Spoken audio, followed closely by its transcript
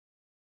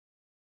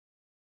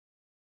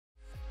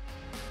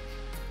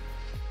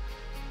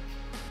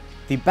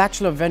The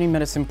Bachelor of Veterinary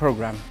Medicine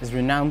program is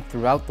renowned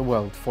throughout the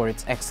world for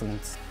its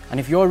excellence. And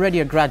if you're already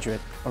a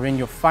graduate or in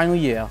your final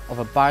year of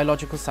a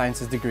biological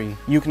sciences degree,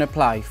 you can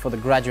apply for the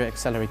Graduate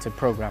Accelerated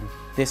program.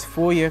 This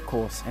 4-year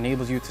course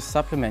enables you to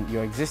supplement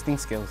your existing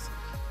skills,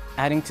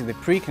 adding to the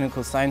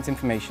preclinical science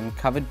information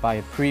covered by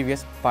a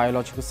previous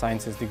biological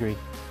sciences degree.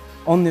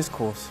 On this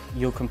course,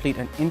 you'll complete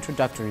an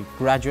introductory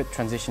graduate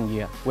transition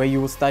year where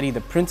you will study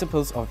the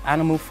principles of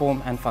animal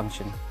form and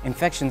function,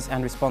 infections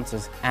and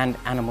responses, and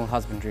animal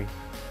husbandry.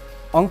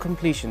 On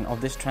completion of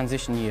this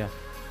transition year,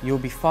 you'll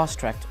be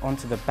fast-tracked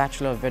onto the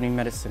Bachelor of Veterinary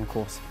Medicine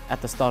course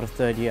at the start of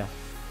 3rd year.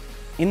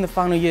 In the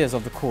final years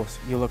of the course,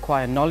 you'll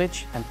acquire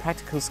knowledge and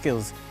practical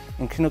skills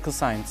in clinical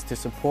science to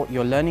support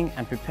your learning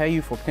and prepare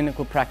you for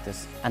clinical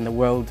practice and the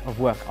world of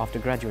work after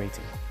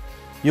graduating.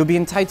 You'll be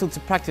entitled to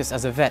practice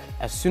as a vet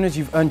as soon as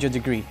you've earned your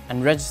degree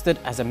and registered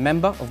as a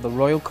member of the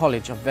Royal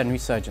College of Veterinary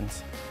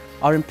Surgeons.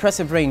 Our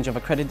impressive range of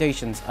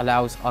accreditations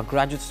allows our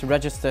graduates to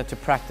register to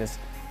practice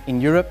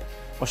in Europe,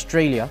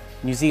 Australia,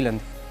 New Zealand,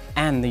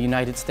 and the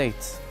United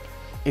States.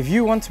 If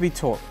you want to be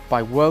taught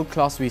by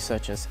world-class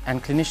researchers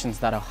and clinicians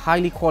that are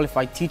highly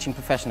qualified teaching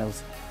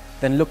professionals,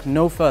 then look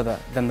no further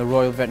than the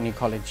Royal Veterinary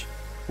College,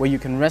 where you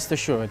can rest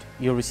assured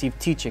you'll receive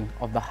teaching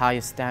of the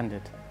highest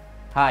standard.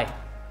 Hi,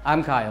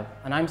 I'm Kyle,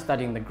 and I'm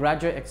studying the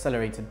Graduate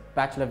Accelerated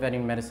Bachelor of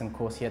Veterinary Medicine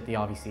course here at the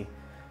RVC.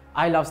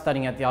 I love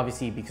studying at the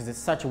RVC because it's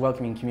such a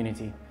welcoming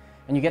community,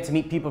 and you get to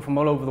meet people from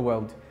all over the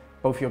world,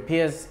 both your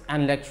peers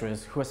and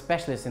lecturers who are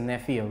specialists in their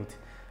field.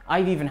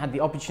 I've even had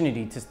the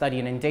opportunity to study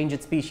an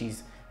endangered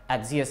species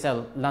at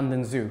ZSL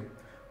London Zoo.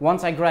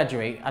 Once I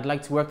graduate, I'd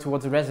like to work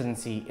towards a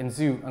residency in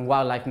zoo and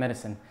wildlife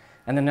medicine,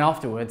 and then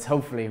afterwards,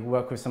 hopefully,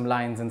 work with some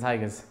lions and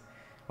tigers.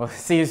 Well,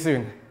 see you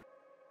soon.